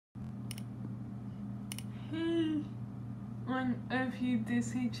Hey, one of you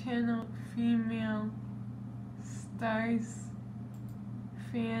Disney Channel female stars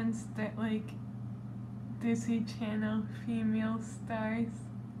fans that like Disney Channel female stars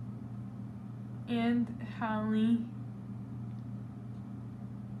and Holly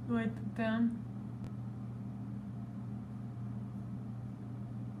with them.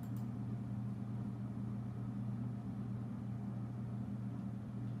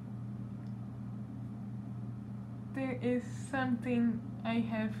 There is something I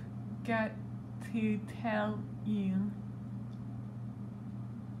have got to tell you.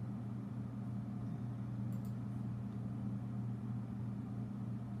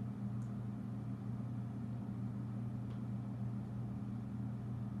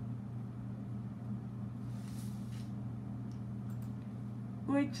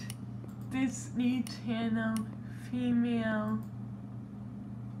 Which Disney Channel female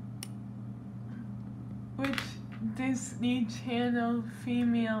Disney Channel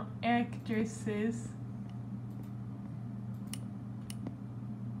female actresses,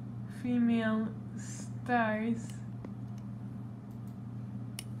 female stars,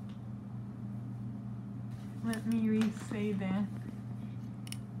 let me re-say that.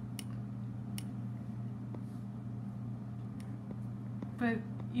 But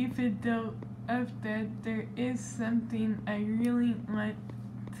even though of that, there is something I really want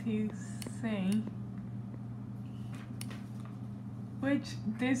to say. Which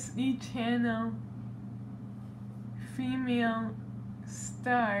Disney Channel female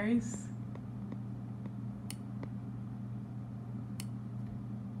stars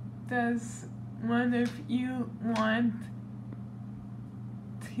does one of you want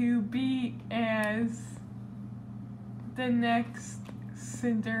to be as the next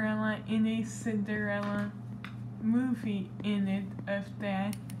Cinderella in a Cinderella movie in it of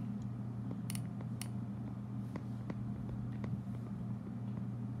that?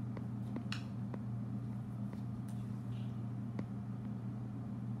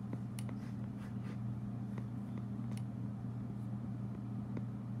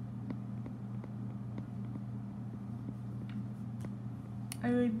 I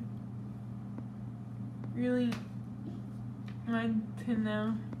would really want to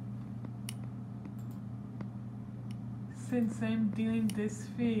know, since I'm doing this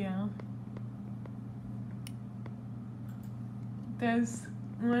video, does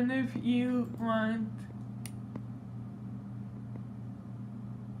one of you want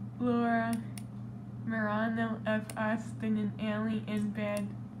Laura Marano of Austin and Ally and Bad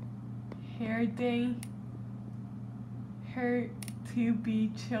Hair Day, her to be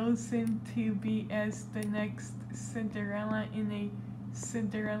chosen to be as the next Cinderella in a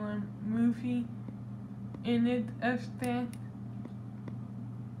Cinderella movie in it of that?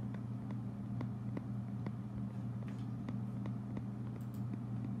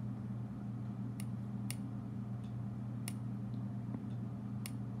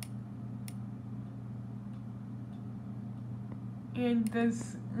 And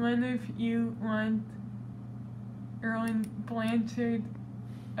does one of you want Erlen Blanchard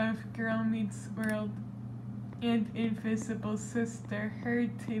of Girl Meets World and Invisible Sister, her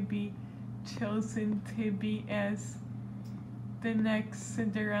to be chosen to be as the next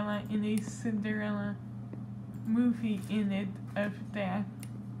Cinderella in a Cinderella movie in it of that?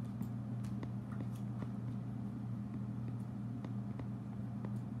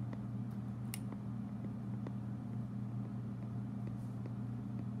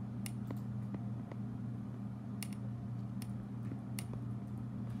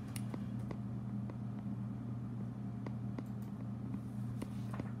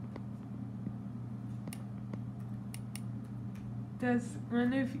 Does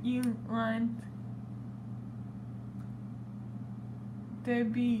one of you want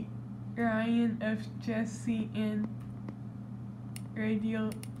Debbie Ryan of Jessie and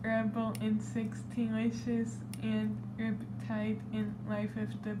Radio Rebel in 16 Wishes and Riptide in Life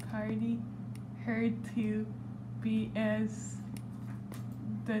of the Party, her to be as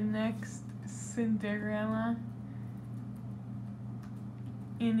the next Cinderella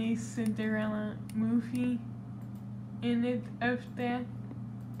in a Cinderella movie in it of that?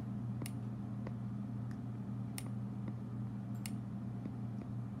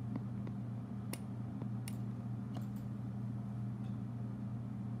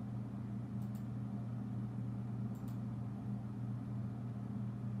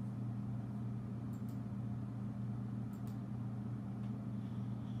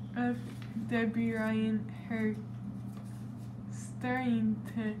 Of Debbie Ryan, her starting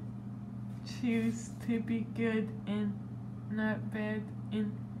to choose to be good and not bad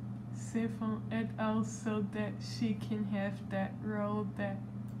in merciful at all so that she can have that role, that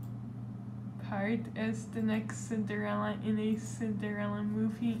part as the next Cinderella in a Cinderella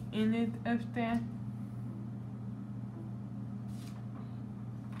movie in it of that.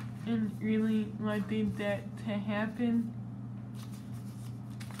 And really wanted that to happen.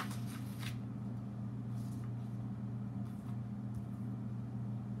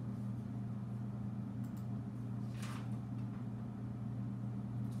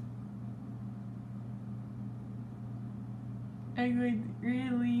 I would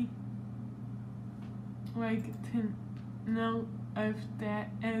really like to know of that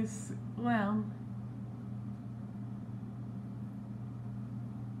as well.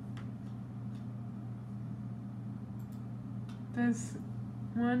 Does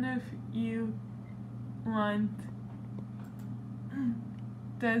one of you want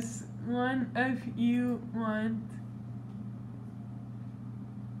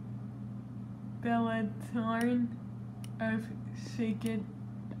Bella Thorne of Shake It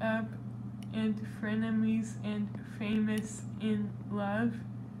Up and Frenemies and Famous in Love,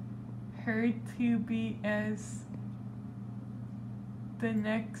 her to be as the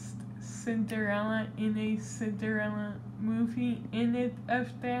next Cinderella in a Cinderella movie in it of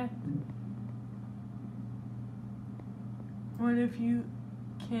that? One of you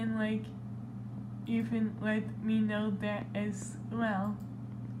can even let me know that as well.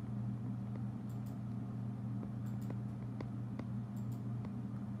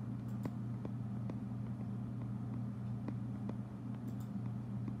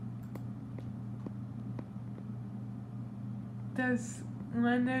 Does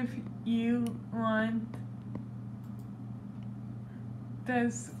one of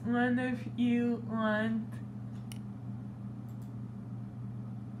you want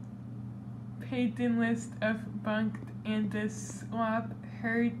Peyton List of Bunked and the swap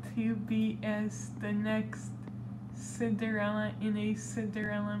her to be as the next Cinderella in a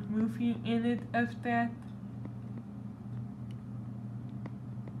Cinderella movie in it of that?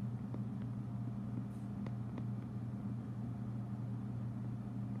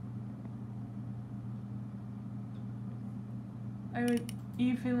 I would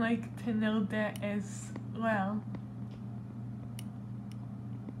even like to know that as well.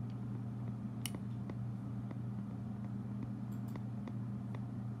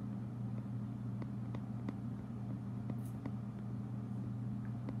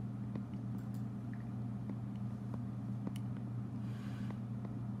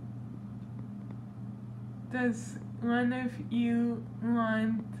 Does one of you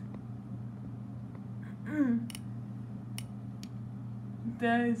want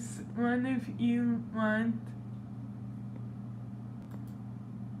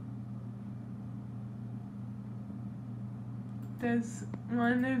Does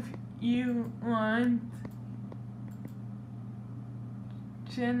one of you want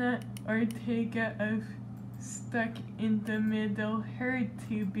Jenna Ortega of Stuck in the Middle, her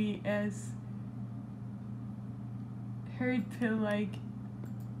to be as her to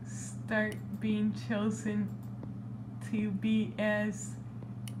start being chosen to be as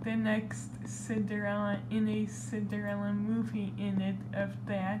the next Cinderella in a Cinderella movie in it of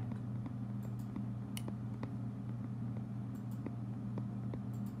that?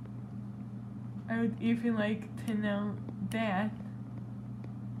 I would even like to know that.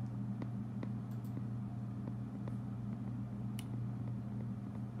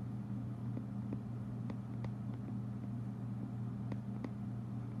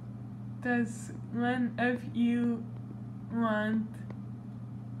 Does one of you want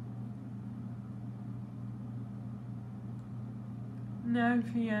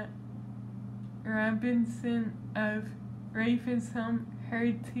Navia Robinson of Ravensholm,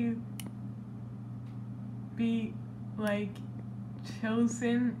 her to be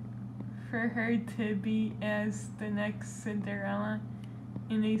chosen for her to be as the next Cinderella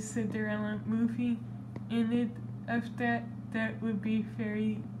in a Cinderella movie in it of that? That would be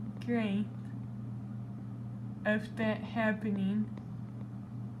very great of that happening.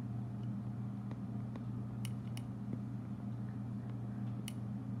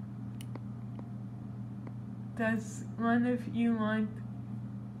 Does one of you want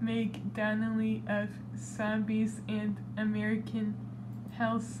Meg Donnelly of Zombies and American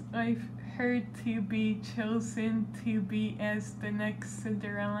Housewife, her to be chosen to be as the next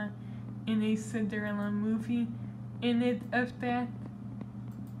Cinderella in a Cinderella movie in it of that?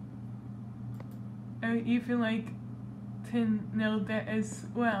 I would even like to know that as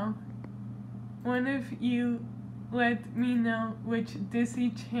well. One of you let me know which Disney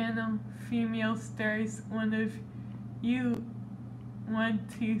Channel female stars one of you want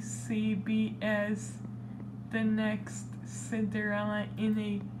to see be as the next Cinderella in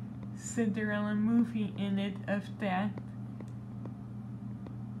a Cinderella movie in it of that.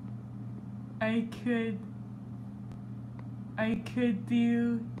 I could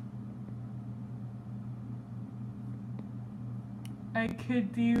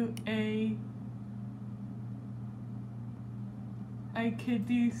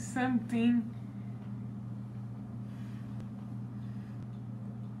do something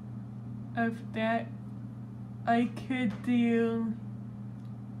of that. I could do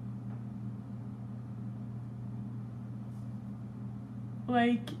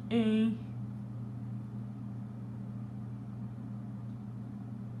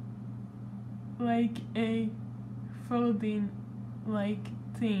like a folding like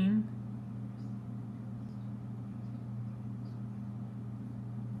thing.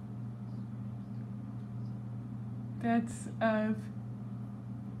 That's of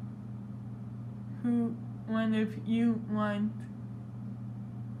who one of you want,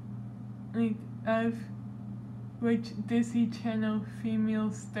 like of which Disney Channel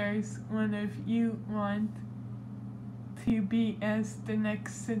female stars one of you want to be as the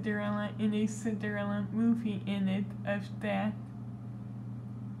next Cinderella in a Cinderella movie in it of that.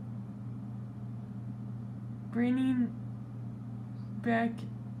 Bringing back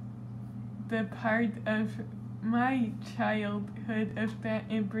the part of my childhood of that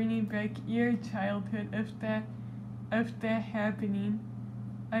and bringing back your childhood of that happening,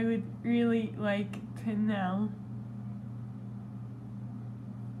 I would really like to know.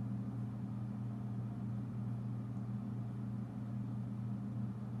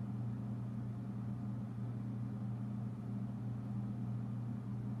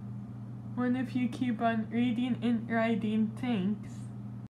 One of you keep on reading and writing, thanks.